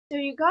So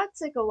you got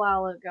sick a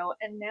while ago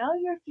and now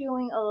you're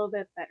feeling a little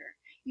bit better.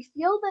 You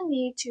feel the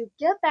need to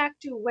get back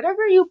to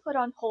whatever you put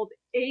on hold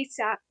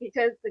ASAP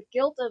because the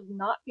guilt of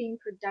not being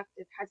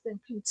productive has been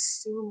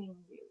consuming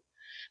you.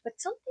 But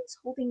something's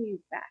holding you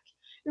back.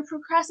 You're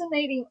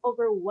procrastinating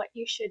over what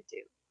you should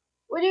do.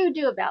 What do you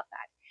do about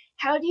that?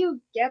 How do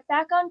you get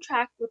back on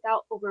track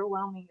without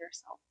overwhelming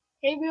yourself?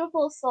 Hey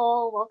beautiful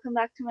soul, welcome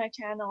back to my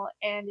channel,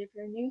 and if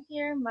you're new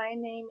here, my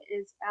name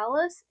is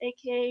Alice,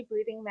 aka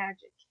Breathing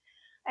Magic.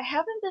 I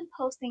haven't been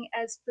posting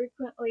as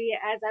frequently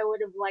as I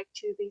would have liked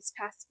to these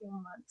past few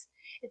months.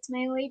 It's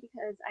mainly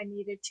because I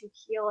needed to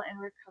heal and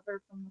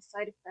recover from the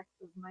side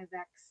effects of my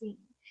vaccine.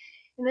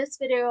 In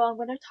this video, I'm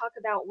going to talk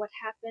about what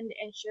happened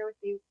and share with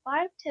you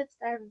 5 tips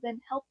that have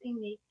been helping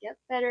me get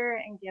better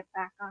and get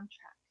back on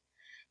track.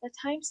 The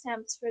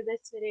timestamps for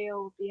this video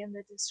will be in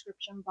the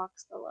description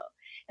box below.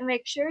 And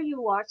make sure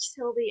you watch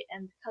till the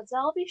end because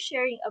I'll be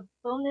sharing a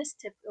bonus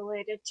tip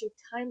related to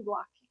time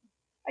blocking.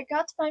 I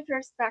got my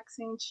first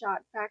vaccine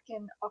shot back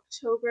in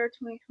October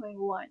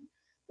 2021.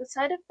 The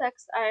side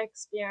effects I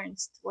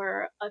experienced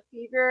were a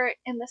fever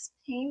and this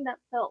pain that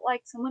felt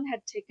like someone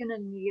had taken a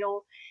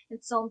needle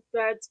and sewn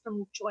threads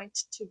from joint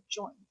to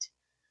joint.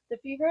 The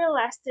fever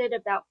lasted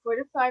about 4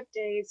 to 5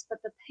 days, but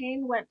the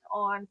pain went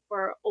on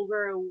for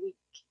over a week.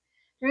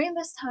 During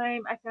this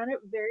time, I found it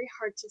very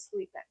hard to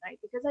sleep at night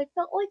because I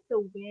felt like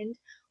the wind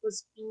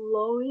was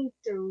blowing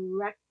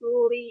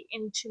directly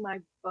into my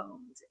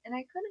bones, and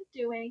I couldn't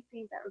do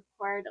anything that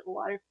required a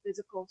lot of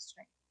physical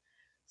strength.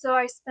 So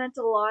I spent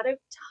a lot of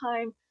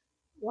time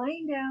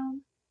lying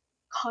down,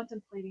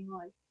 contemplating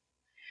life.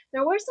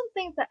 There were some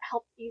things that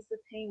helped ease the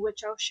pain,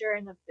 which I'll share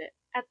in a bit.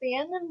 At the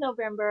end of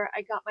November,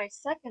 I got my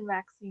second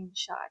vaccine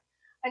shot.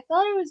 I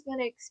thought I was going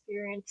to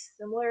experience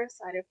similar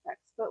side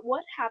effects, but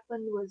what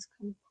happened was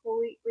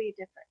completely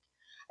different.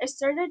 I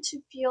started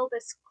to feel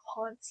this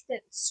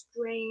constant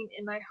strain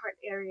in my heart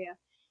area,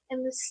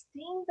 and this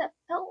sting that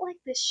felt like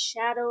the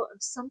shadow of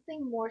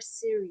something more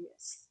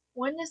serious.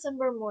 One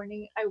December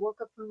morning, I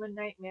woke up from a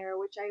nightmare,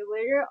 which I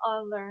later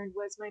on learned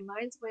was my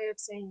mind's way of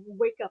saying,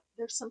 "Wake up,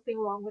 there's something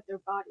wrong with your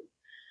body."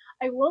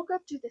 I woke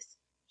up to this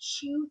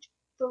huge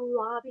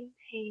throbbing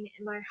pain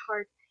in my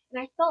heart, and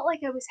I felt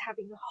like I was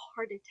having a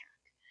heart attack.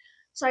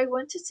 So I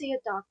went to see a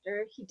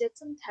doctor. He did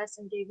some tests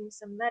and gave me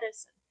some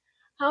medicine.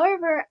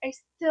 However, I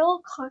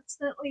still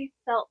constantly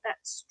felt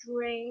that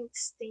strange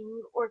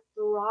sting or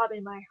throb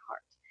in my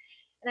heart,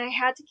 and I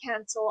had to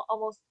cancel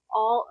almost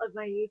all of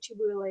my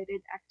YouTube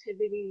related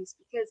activities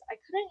because I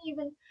couldn't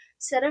even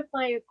set up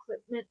my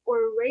equipment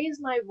or raise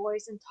my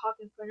voice and talk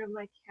in front of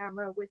my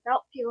camera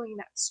without feeling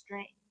that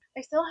strain.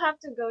 I still have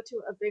to go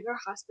to a bigger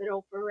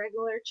hospital for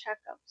regular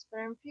checkups,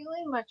 but I'm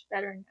feeling much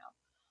better now.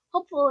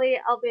 Hopefully,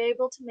 I'll be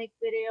able to make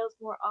videos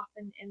more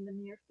often in the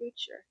near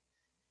future.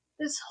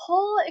 This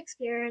whole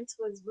experience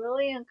was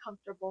really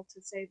uncomfortable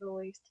to say the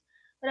least,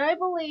 but I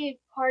believe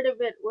part of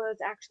it was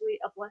actually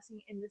a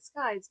blessing in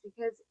disguise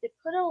because it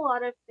put a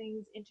lot of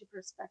things into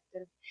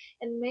perspective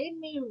and made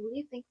me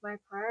rethink my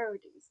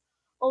priorities.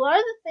 A lot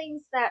of the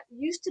things that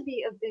used to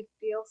be a big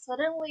deal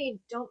suddenly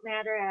don't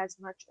matter as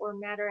much or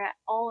matter at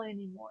all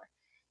anymore.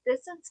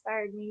 This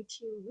inspired me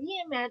to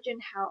reimagine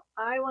how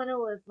I want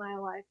to live my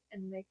life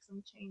and make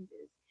some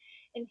changes.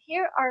 And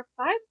here are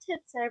 5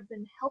 tips that have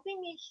been helping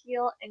me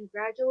heal and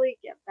gradually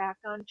get back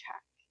on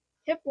track.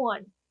 Tip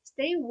 1.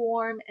 Stay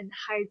warm and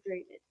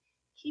hydrated.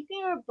 Keeping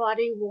your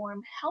body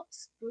warm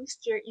helps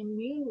boost your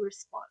immune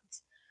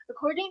response.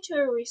 According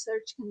to a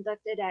research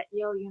conducted at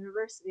Yale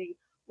University,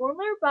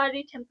 warmer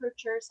body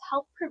temperatures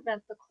help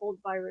prevent the cold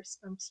virus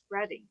from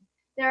spreading.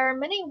 There are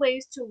many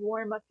ways to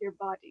warm up your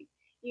body.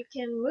 You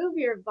can move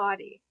your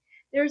body.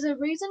 There's a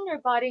reason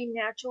your body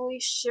naturally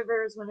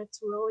shivers when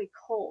it's really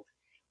cold.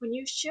 When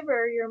you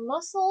shiver, your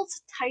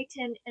muscles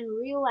tighten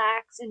and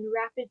relax in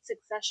rapid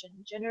succession,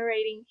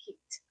 generating heat.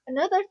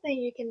 Another thing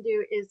you can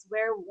do is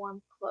wear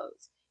warm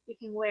clothes. You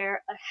can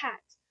wear a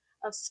hat,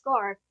 a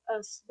scarf,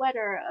 a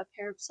sweater, a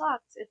pair of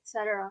socks,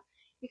 etc.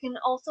 You can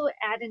also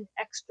add an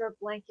extra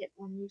blanket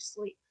when you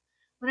sleep.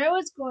 When I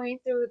was going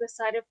through the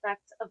side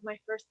effects of my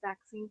first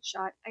vaccine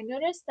shot, I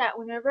noticed that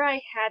whenever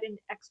I had an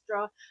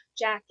extra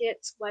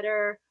jacket,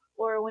 sweater,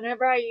 or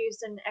whenever I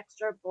used an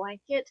extra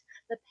blanket,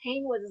 the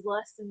pain was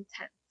less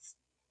intense.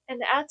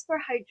 And as for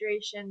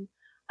hydration,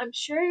 I'm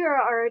sure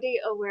you're already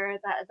aware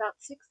that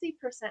about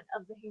 60%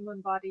 of the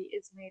human body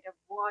is made of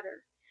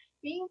water.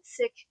 Being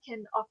sick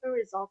can often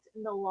result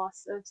in the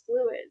loss of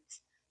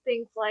fluids.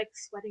 Things like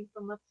sweating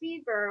from a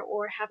fever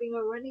or having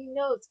a runny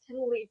nose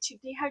can lead to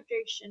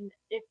dehydration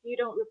if you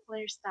don't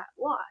replenish that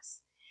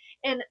loss.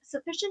 And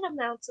sufficient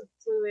amounts of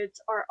fluids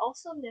are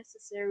also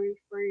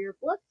necessary for your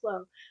blood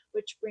flow,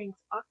 which brings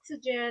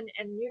oxygen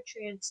and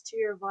nutrients to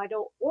your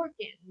vital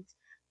organs.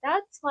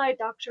 That's why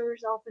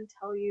doctors often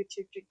tell you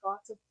to drink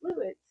lots of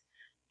fluids.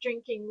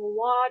 Drinking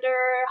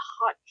water,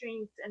 hot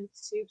drinks, and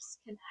soups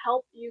can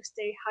help you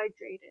stay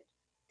hydrated.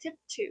 Tip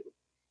 2.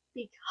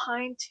 Be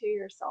kind to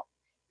yourself.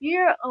 Be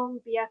your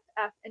own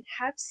BFF and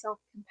have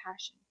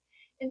self-compassion.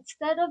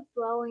 Instead of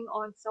dwelling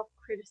on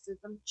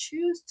self-criticism,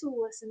 choose to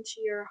listen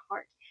to your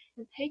heart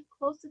and pay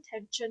close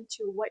attention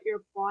to what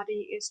your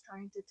body is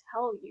trying to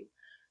tell you.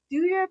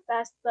 Do your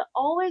best, but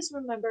always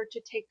remember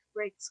to take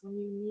breaks when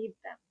you need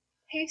them.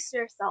 Pace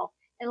yourself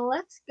and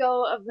let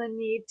go of the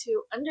need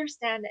to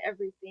understand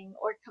everything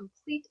or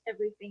complete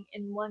everything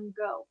in one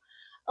go.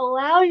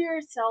 Allow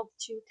yourself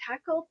to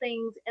tackle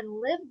things and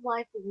live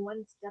life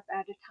one step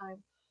at a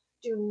time.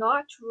 Do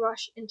not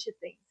rush into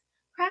things.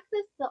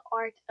 Practice the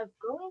art of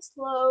going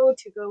slow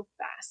to go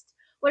fast.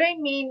 What I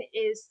mean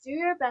is do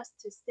your best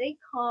to stay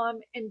calm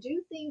and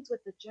do things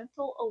with a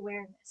gentle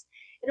awareness.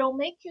 It'll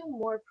make you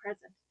more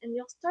present, and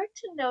you'll start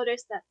to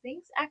notice that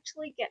things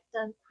actually get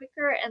done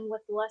quicker and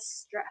with less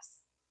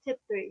stress. Tip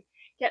 3.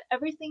 Get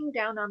everything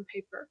down on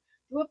paper.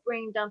 Do a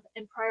brain dump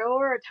and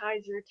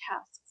prioritize your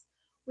tasks.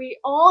 We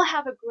all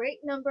have a great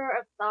number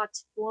of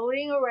thoughts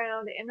floating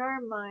around in our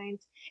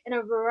minds and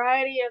a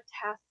variety of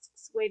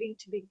tasks waiting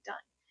to be done.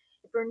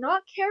 If we're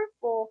not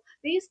careful,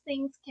 these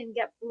things can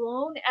get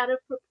blown out of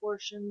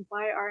proportion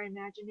by our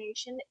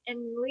imagination and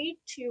lead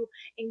to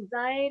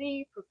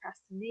anxiety,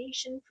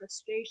 procrastination,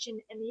 frustration,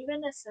 and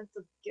even a sense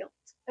of guilt.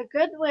 A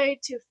good way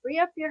to free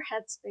up your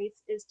headspace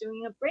is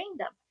doing a brain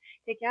dump.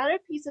 Take out a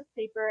piece of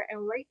paper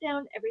and write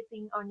down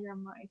everything on your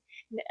mind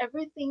and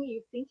everything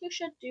you think you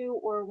should do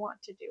or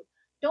want to do.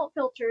 Don't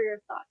filter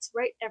your thoughts,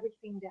 write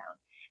everything down.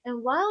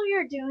 And while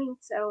you're doing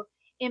so,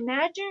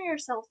 imagine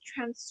yourself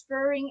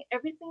transferring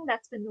everything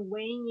that's been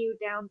weighing you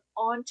down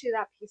onto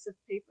that piece of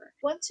paper.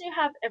 Once you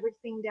have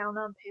everything down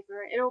on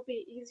paper, it'll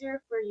be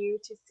easier for you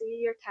to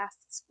see your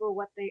tasks for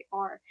what they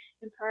are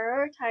and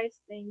prioritize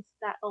things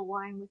that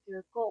align with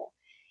your goal.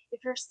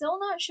 If you're still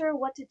not sure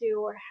what to do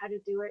or how to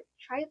do it,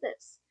 try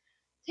this.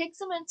 Take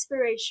some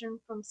inspiration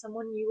from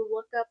someone you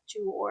look up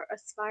to or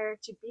aspire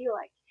to be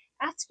like.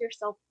 Ask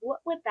yourself, what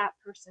would that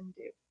person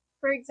do?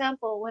 For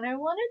example, when I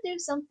want to do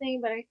something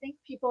but I think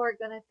people are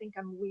going to think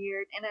I'm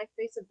weird and I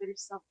face a bit of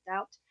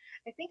self-doubt,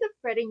 I think of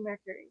Freddie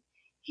Mercury.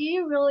 He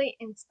really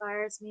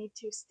inspires me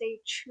to stay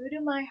true to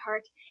my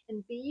heart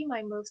and be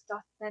my most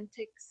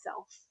authentic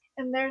self.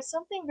 And there's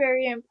something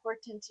very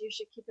important you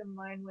should keep in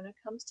mind when it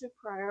comes to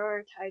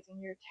prioritizing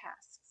your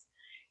tasks.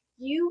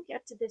 You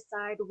get to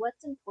decide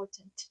what's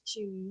important to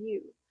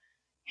you.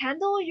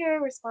 Handle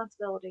your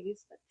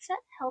responsibilities, but set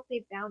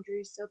healthy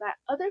boundaries so that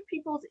other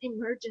people's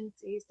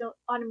emergencies don't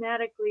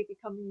automatically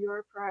become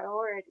your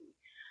priority.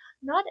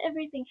 Not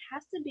everything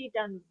has to be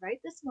done right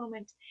this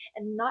moment,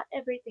 and not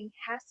everything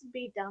has to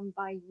be done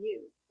by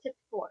you. Tip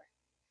 4.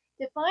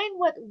 Define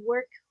what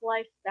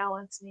work-life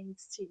balance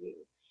means to you.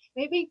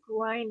 Maybe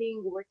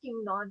grinding,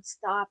 working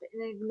nonstop,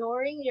 and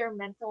ignoring your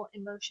mental,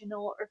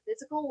 emotional, or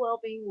physical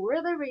well-being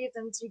were the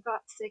reasons you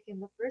got sick in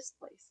the first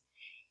place.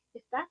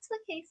 If that's the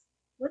case,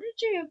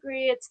 wouldn't you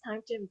agree it's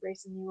time to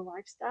embrace a new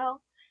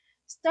lifestyle?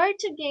 Start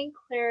to gain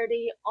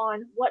clarity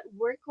on what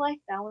work-life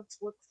balance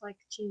looks like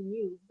to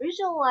you.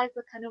 Visualize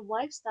the kind of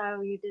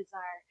lifestyle you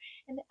desire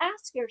and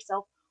ask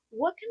yourself,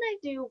 what can I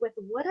do with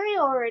what I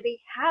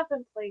already have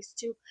in place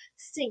to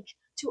sync,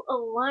 to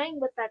align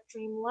with that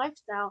dream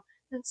lifestyle,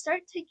 and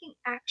start taking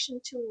action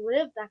to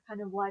live that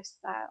kind of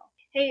lifestyle.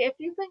 Hey, if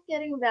you've been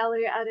getting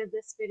value out of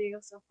this video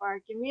so far,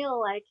 give me a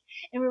like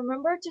and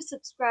remember to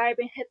subscribe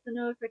and hit the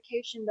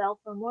notification bell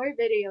for more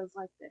videos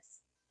like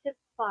this. Tip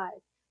 5.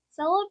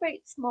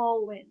 Celebrate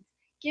small wins.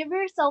 Give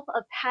yourself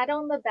a pat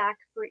on the back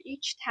for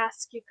each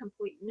task you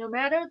complete, no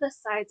matter the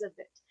size of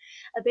it.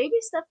 A baby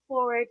step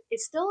forward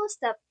is still a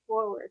step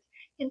forward.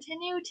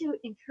 Continue to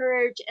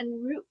encourage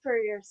and root for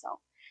yourself.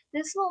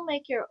 This will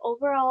make your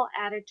overall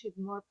attitude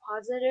more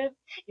positive,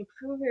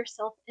 improve your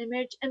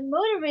self-image, and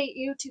motivate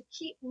you to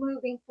keep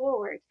moving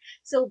forward.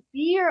 So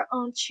be your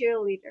own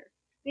cheerleader.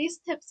 These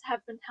tips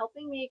have been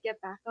helping me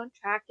get back on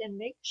track and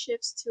make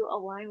shifts to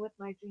align with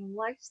my dream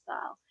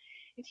lifestyle.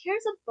 And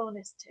here's a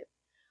bonus tip.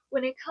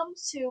 When it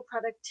comes to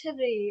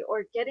productivity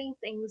or getting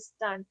things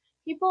done,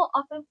 people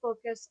often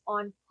focus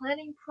on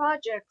planning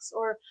projects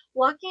or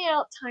blocking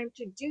out time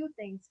to do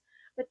things,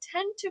 but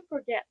tend to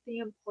forget the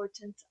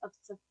importance of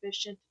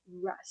sufficient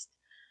rest.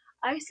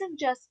 I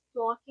suggest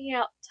blocking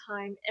out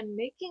time and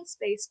making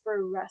space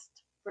for rest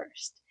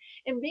first,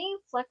 and being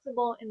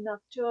flexible enough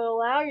to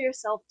allow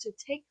yourself to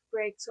take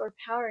breaks or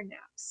power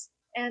naps.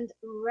 And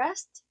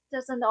rest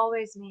doesn't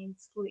always mean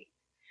sleep.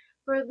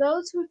 For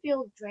those who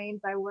feel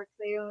drained by work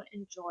they don't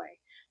enjoy,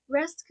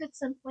 rest could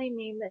simply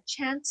mean the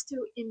chance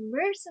to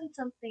immerse in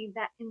something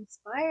that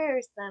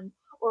inspires them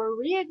or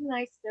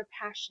reignites their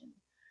passion.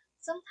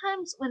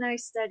 Sometimes when I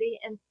study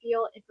and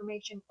feel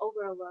information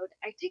overload,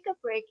 I take a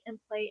break and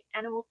play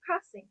Animal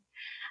Crossing.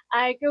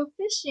 I go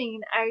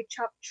fishing, I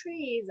chop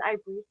trees, I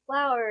breed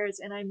flowers,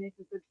 and I make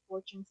a good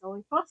fortune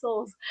selling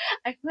fossils.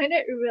 I find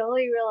it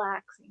really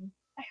relaxing.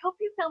 I hope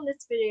you found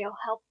this video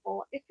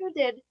helpful. If you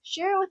did,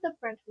 share it with a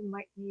friend who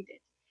might need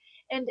it.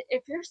 And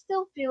if you're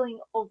still feeling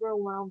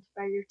overwhelmed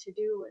by your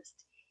to-do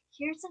list,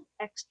 here's an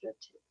extra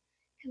tip.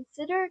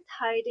 Consider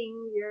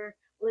tidying your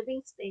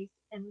living space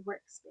and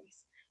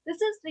workspace. This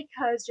is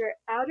because your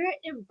outer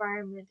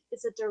environment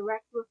is a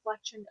direct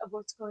reflection of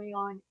what's going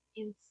on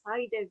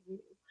inside of you.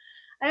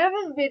 I have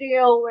a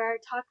video where I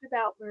talked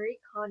about Marie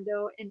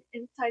Kondo and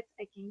insights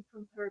I gained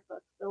from her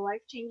book, The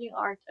Life-Changing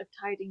Art of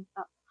Tidying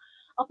Up.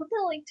 I'll put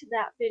the link to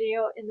that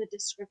video in the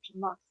description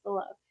box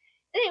below.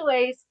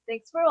 Anyways,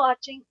 thanks for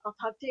watching. I'll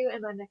talk to you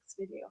in my next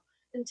video.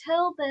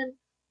 Until then,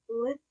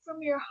 live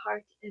from your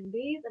heart and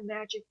be the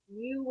magic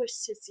you wish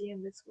to see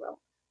in this world.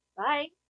 Bye!